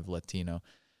plenty of Latino,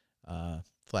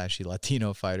 flashy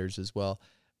Latino fighters as well.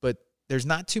 But there's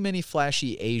not too many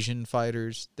flashy Asian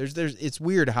fighters. It's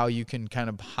weird how you can kind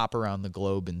of hop around the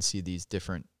globe and see these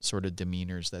different sort of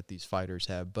demeanors that these fighters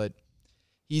have. But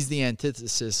he's the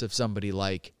antithesis of somebody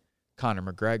like Conor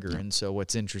McGregor. And so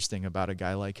what's interesting about a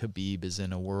guy like Khabib is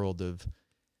in a world of,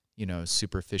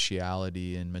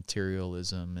 superficiality and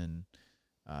materialism and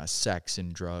sex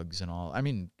and drugs and all.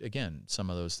 Again, some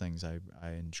of those things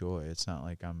I enjoy. It's not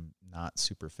like I'm not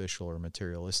superficial or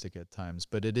materialistic at times,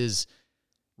 but it is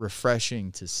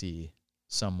refreshing to see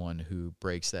someone who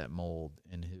breaks that mold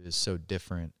and who is so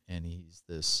different, and he's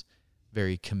this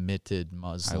very committed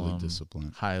Muslim,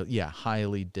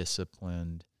 highly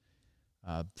disciplined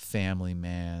family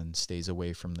man, stays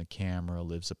away from the camera,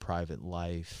 lives a private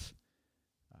life.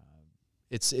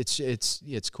 It's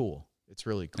cool. It's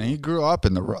really cool. And he grew up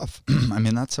in the rough.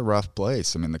 That's a rough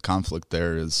place. The conflict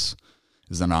there is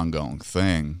an ongoing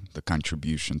thing. The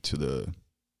contribution to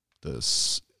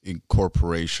the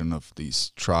incorporation of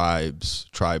these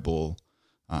tribal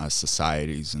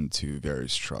societies into very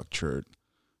structured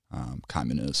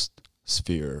communist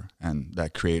sphere, and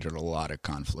that created a lot of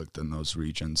conflict in those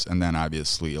regions. And then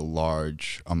obviously a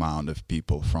large amount of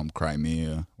people from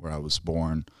Crimea, where I was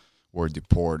born, were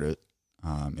deported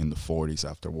in the 40s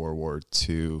after World War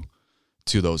II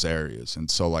to those areas. And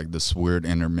so this weird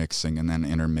intermixing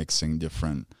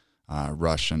different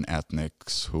Russian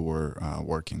ethnics who were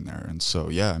working there. And so,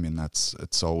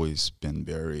 it's always been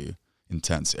very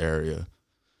intense area.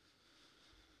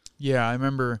 Yeah, I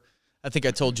remember, I think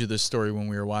I told you this story when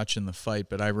we were watching the fight,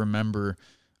 but I remember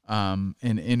an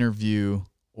interview,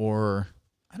 or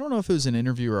I don't know if it was an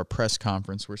interview or a press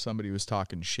conference, where somebody was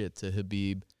talking shit to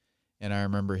Khabib. And I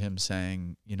remember him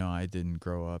saying, I didn't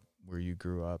grow up where you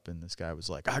grew up. And this guy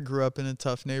was like, I grew up in a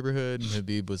tough neighborhood. And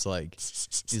Khabib was like,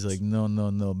 he's like, no,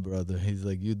 brother. He's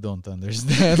like, you don't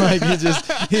understand.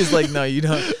 He's like, no, you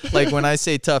don't. Like, when I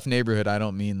say tough neighborhood, I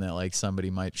don't mean that like somebody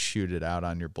might shoot it out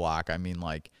on your block. I mean,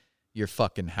 like, your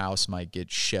fucking house might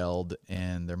get shelled,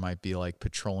 and there might be like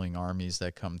patrolling armies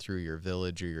that come through your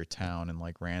village or your town and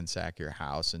like ransack your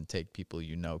house and take people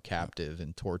captive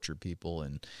and torture people.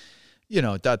 And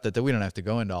that we don't have to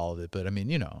go into all of it, but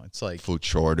it's like food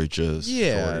shortages.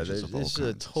 Yeah, shortages it's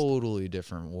a totally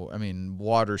different.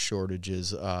 Water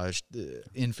shortages,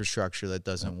 infrastructure that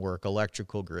doesn't work,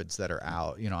 electrical grids that are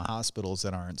out, hospitals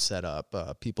that aren't set up,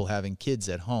 people having kids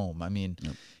at home.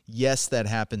 Yes, that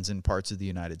happens in parts of the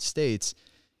United States.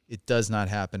 It does not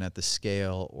happen at the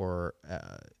scale or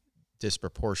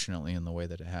disproportionately in the way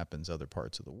that it happens other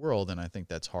parts of the world, and I think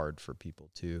that's hard for people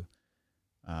to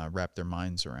wrap their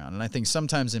minds around. And I think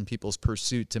sometimes in people's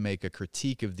pursuit to make a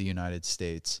critique of the United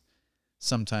States,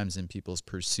 sometimes in people's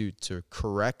pursuit to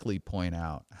correctly point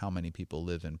out how many people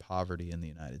live in poverty in the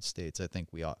United States, I think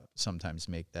we sometimes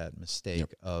make that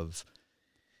mistake of,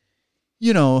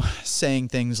 saying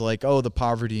things like, oh, the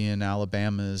poverty in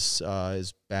Alabama is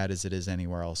as bad as it is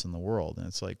anywhere else in the world. And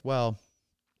it's like, well,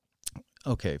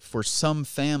 okay, for some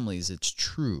families, it's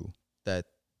true that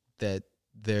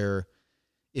they're,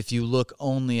 if you look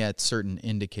only at certain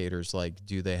indicators, like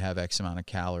do they have X amount of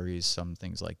calories, some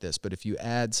things like this. But if you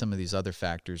add some of these other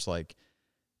factors, like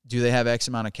do they have X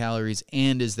amount of calories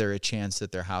and is there a chance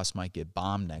that their house might get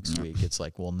bombed next week? It's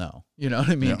like, well, no. You know what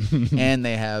I mean? Yeah. And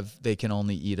they can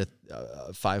only eat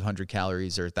 500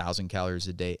 calories or 1,000 calories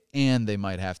a day, and they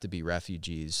might have to be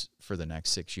refugees for the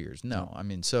next 6 years. No. I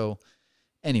mean, so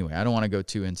anyway, I don't want to go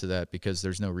too into that because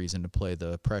there's no reason to play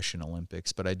the oppression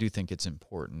Olympics, but I do think it's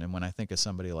important. And when I think of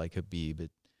somebody like Khabib,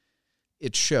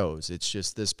 it shows. It's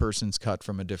just this person's cut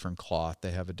from a different cloth.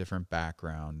 They have a different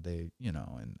background.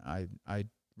 And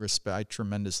I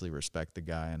tremendously respect the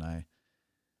guy, and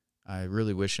I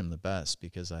really wish him the best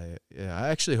because I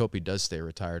actually hope he does stay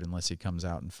retired unless he comes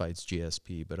out and fights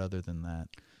GSP. But other than that,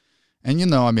 and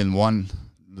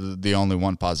the only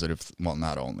one positive, well,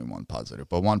 not only one positive,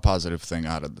 but one positive thing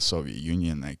out of the Soviet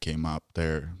Union that came up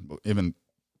there, even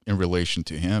in relation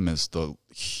to him, is the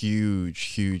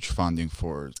huge funding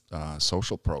for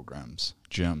social programs,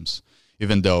 gyms.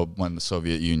 Even though when the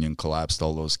Soviet Union collapsed,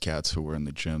 all those cats who were in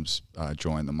the gyms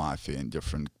joined the mafia in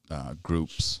different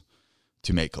groups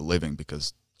to make a living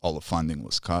because all the funding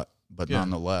was cut. But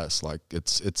nonetheless, like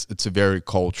it's a very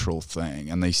cultural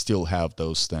thing, and they still have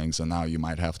those things. And now you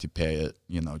might have to pay it,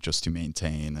 just to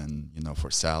maintain and for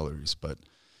salaries. But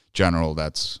general,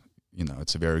 that's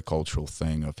it's a very cultural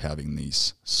thing of having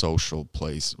these social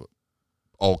place,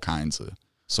 all kinds of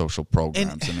social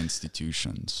programs and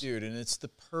institutions. Dude, and it's the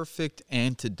perfect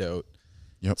antidote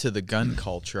to the gun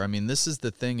culture. I mean, this is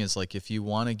the thing: is like if you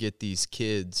want to get these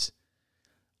kids.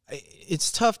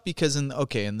 It's tough because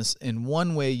in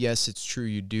one way, yes, it's true.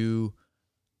 You do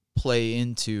play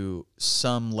into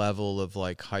some level of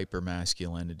like hyper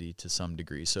masculinity to some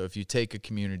degree. So if you take a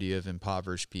community of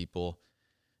impoverished people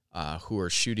who are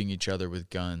shooting each other with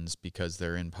guns because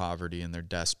they're in poverty and they're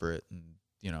desperate and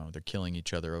they're killing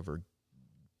each other over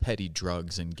petty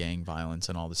drugs and gang violence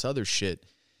and all this other shit.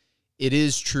 It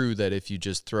is true that if you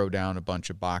just throw down a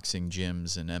bunch of boxing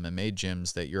gyms and MMA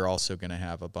gyms, that you're also going to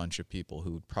have a bunch of people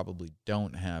who probably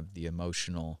don't have the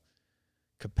emotional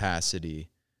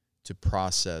capacity to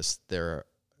process the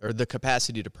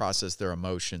capacity to process their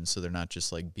emotions, so they're not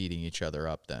just like beating each other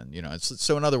up then.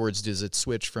 So in other words, does it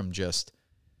switch from just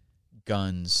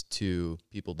guns to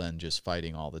people then just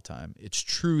fighting all the time? It's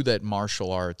true that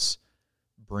martial arts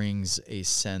brings a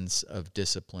sense of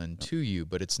discipline to you,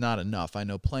 but it's not enough. I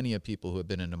know plenty of people who have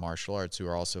been into martial arts who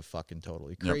are also fucking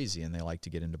totally crazy, and they like to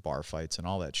get into bar fights and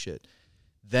all that shit.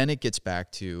 Then it gets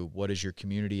back to what is your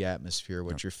community atmosphere,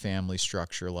 what's your family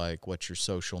structure like, what's your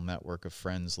social network of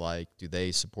friends like, do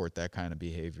they support that kind of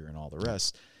behavior and all the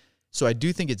rest. So I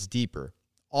do think it's deeper.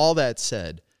 All that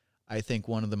said, I think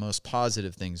one of the most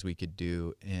positive things we could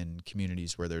do in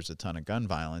communities where there's a ton of gun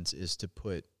violence is to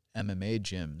put MMA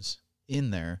gyms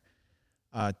in there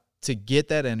to get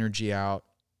that energy out,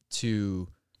 to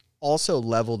also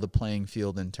level the playing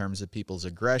field in terms of people's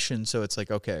aggression. So it's like,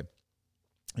 okay,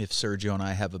 if Sergio and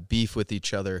I have a beef with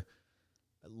each other,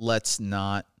 let's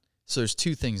not. So there's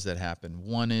two things that happen.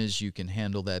 One is you can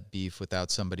handle that beef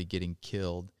without somebody getting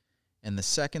killed. And the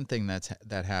second thing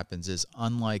that happens is,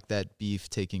 unlike that beef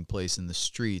taking place in the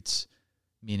streets,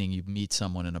 meaning you meet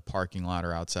someone in a parking lot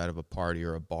or outside of a party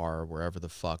or a bar or wherever the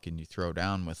fuck and you throw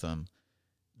down with them,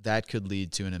 that could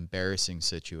lead to an embarrassing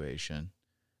situation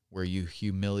where you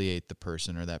humiliate the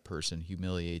person or that person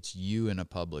humiliates you in a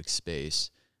public space,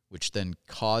 which then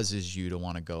causes you to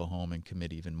want to go home and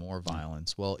commit even more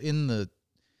violence. Well, in the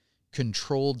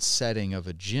controlled setting of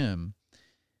a gym,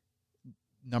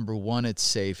 number one, it's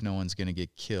safe. No one's going to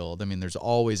get killed. I mean, there's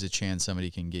always a chance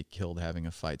somebody can get killed having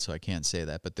a fight, so I can't say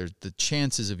that. But the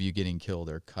chances of you getting killed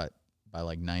are cut by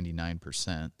like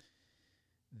 99%.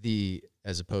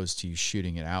 As opposed to you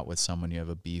shooting it out with someone you have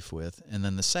a beef with. And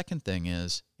then the second thing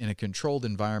is, in a controlled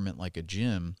environment like a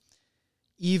gym,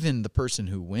 even the person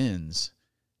who wins,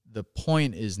 the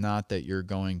point is not that you're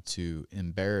going to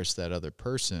embarrass that other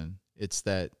person. It's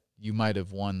that you might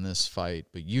have won this fight,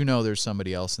 but there's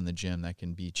somebody else in the gym that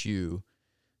can beat you.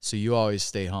 So you always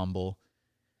stay humble.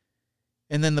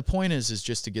 And then the point is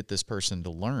just to get this person to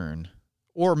learn,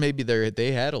 Or maybe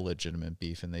they had a legitimate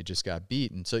beef and they just got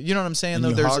beaten. So you know what I'm saying? And though,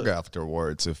 you there's hug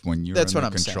afterwards when you're in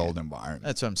a controlled environment.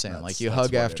 That's what I'm saying. Like you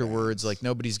hug afterwards. Like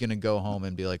nobody's going to go home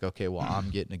and be like, okay, well,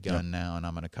 I'm getting a gun now and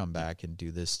I'm going to come back and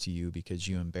do this to you because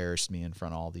you embarrassed me in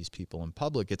front of all these people in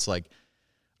public. It's like,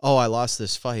 oh, I lost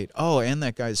this fight. Oh, and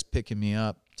that guy's picking me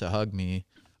up to hug me.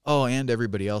 Oh, and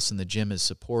everybody else in the gym is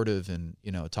supportive and,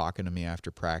 you know, talking to me after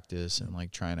practice and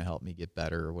like trying to help me get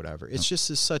better or whatever. It's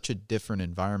just such a different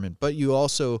environment. But you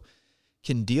also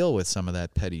can deal with some of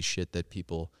that petty shit that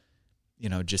people, you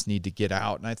know, just need to get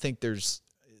out. And I think there's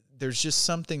just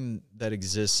something that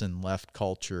exists in left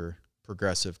culture,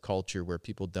 progressive culture, where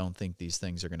people don't think these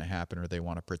things are going to happen, or they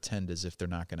want to pretend as if they're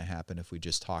not going to happen if we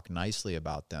just talk nicely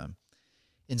about them,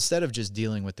 instead of just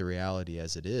dealing with the reality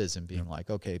as it is and being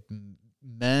like, okay,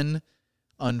 men,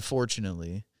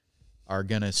 unfortunately, are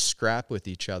going to scrap with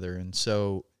each other. And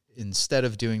so instead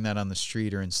of doing that on the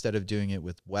street, or instead of doing it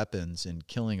with weapons and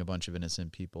killing a bunch of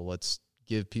innocent people, let's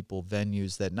give people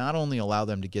venues that not only allow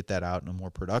them to get that out in a more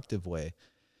productive way,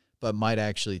 but might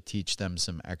actually teach them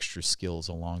some extra skills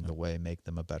along the way, make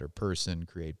them a better person,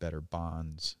 create better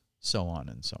bonds, so on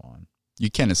and so on.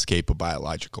 You can't escape a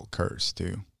biological curse,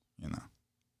 too, you know.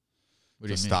 What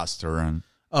do you mean? Testosterone.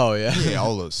 Oh, yeah. Yeah,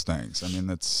 all those things. I mean,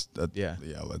 let's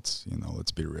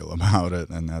be real about it,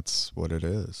 and that's what it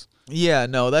is. Yeah,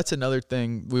 no, that's another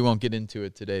thing. We won't get into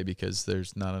it today because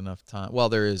there's not enough time. Well,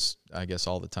 there is, I guess,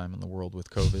 all the time in the world with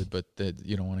COVID, but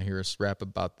you don't want to hear us rap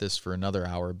about this for another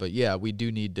hour. But yeah, we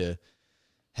do need to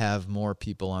have more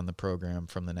people on the program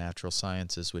from the natural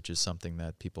sciences, which is something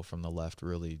that people from the left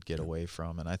really get away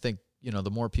from. And I think, you know,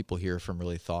 the more people hear from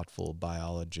really thoughtful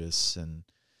biologists and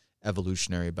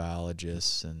evolutionary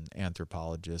biologists and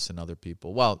anthropologists and other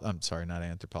people. Well, I'm sorry, not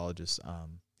anthropologists.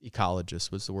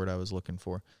 Ecologists was the word I was looking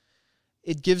for.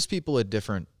 It gives people a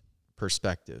different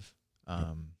perspective.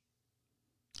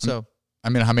 So, I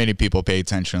mean, how many people pay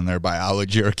attention in their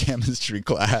biology or chemistry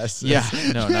class? Yeah,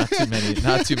 no, not too many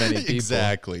people.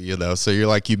 Exactly, you know, so you're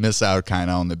like, you miss out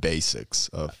kind of on the basics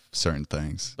of certain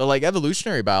things. But like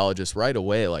evolutionary biologists right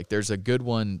away, like there's a good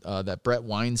one that Brett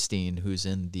Weinstein, who's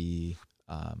in the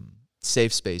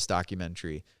Safe Space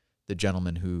documentary, the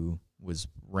gentleman who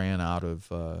ran out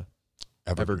of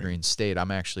Evergreen State.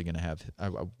 I'm actually going to have, I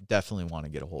definitely want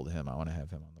to get a hold of him. I want to have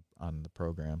him on the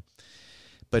program.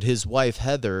 But his wife,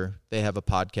 Heather, they have a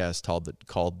podcast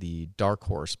called the Dark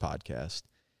Horse Podcast.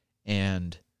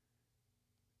 And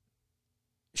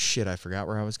shit, I forgot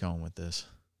where I was going with this.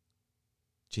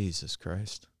 Jesus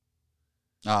Christ.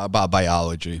 About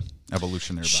biology,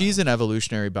 evolutionary biology. She's an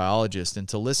evolutionary biologist, and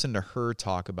to listen to her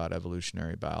talk about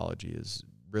evolutionary biology is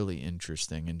really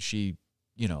interesting. And she,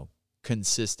 you know, and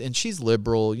she's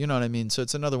liberal, you know what I mean? So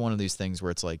it's another one of these things where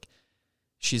it's like,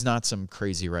 she's not some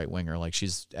crazy right-winger. Like,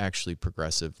 she's actually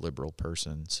progressive, liberal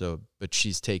person. So, but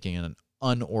she's taking an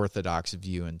unorthodox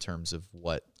view in terms of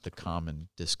what the common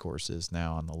discourse is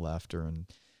now on the left, or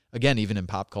again, even in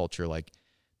pop culture, like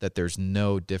that there's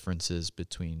no differences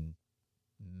between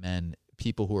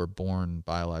people who are born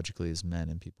biologically as men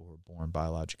and people who are born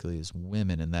biologically as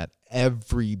women, and that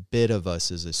every bit of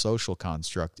us as a social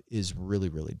construct is really,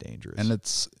 really dangerous. And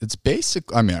it's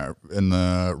basic. I mean, in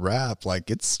the rap,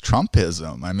 like, it's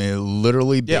Trumpism. I mean,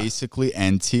 literally, basically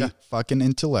fucking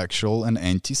intellectual and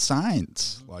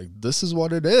anti-science. Like, this is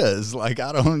what it is. Like,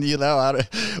 I don't, you know,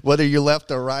 whether you're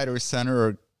left or right or center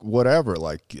or whatever.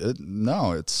 Like,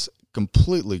 no, it's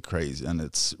completely crazy, and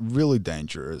it's really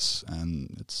dangerous,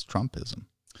 and it's Trumpism.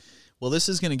 Well, this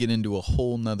is going to get into a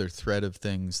whole nother thread of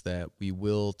things that we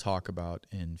will talk about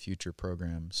in future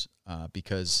programs,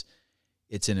 because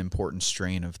it's an important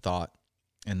strain of thought,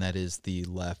 and that is the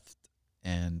left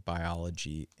and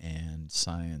biology and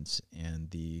science and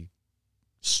the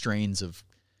strains of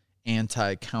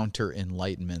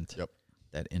anti-counter-enlightenment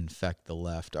that infect the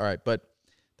left. All right, but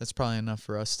that's probably enough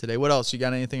for us today. What else? You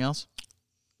got anything else?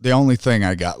 The only thing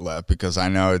I got left, because I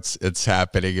know it's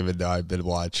happening, even though I've been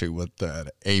watching with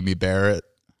Amy Barrett,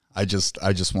 I just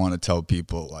want to tell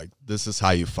people, like, this is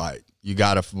how you fight. We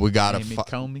gotta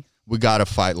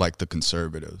fight like the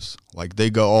conservatives. Like, they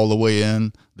go all the way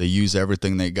in, they use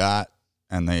everything they got,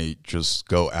 and they just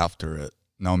go after it,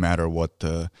 no matter what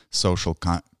the social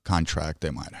contract they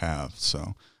might have.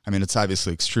 So, I mean, it's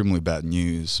obviously extremely bad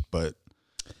news, but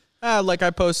like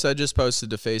I just posted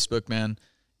to Facebook, man.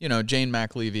 You know, Jane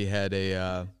McAlevey had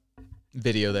a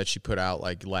video that she put out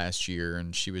like last year,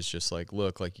 and she was just like,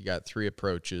 look, like, you got three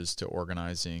approaches to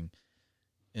organizing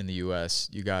in the U.S.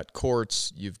 You got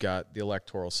courts, you've got the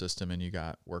electoral system, and you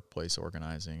got workplace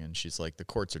organizing. And she's like, the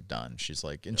courts are done. She's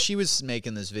like, and she was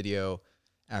making this video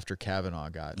after Kavanaugh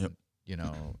got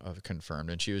confirmed.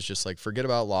 And she was just like, forget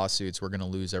about lawsuits. We're going to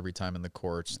lose every time in the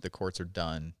courts. The courts are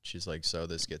done. She's like, so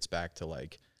this gets back to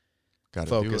like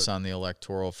focus on the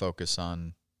electoral, focus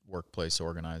on workplace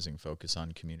organizing, focus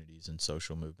on communities and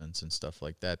social movements and stuff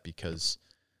like that, because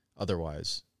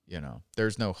otherwise,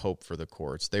 there's no hope for the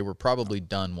courts. They were probably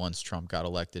done once Trump got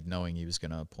elected, knowing he was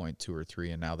going to appoint 2 or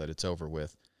 3, and now that it's over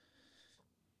with,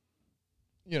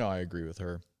 I agree with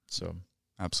her. So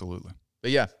absolutely.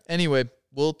 But yeah, anyway,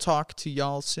 we'll talk to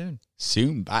y'all soon.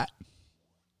 Bye.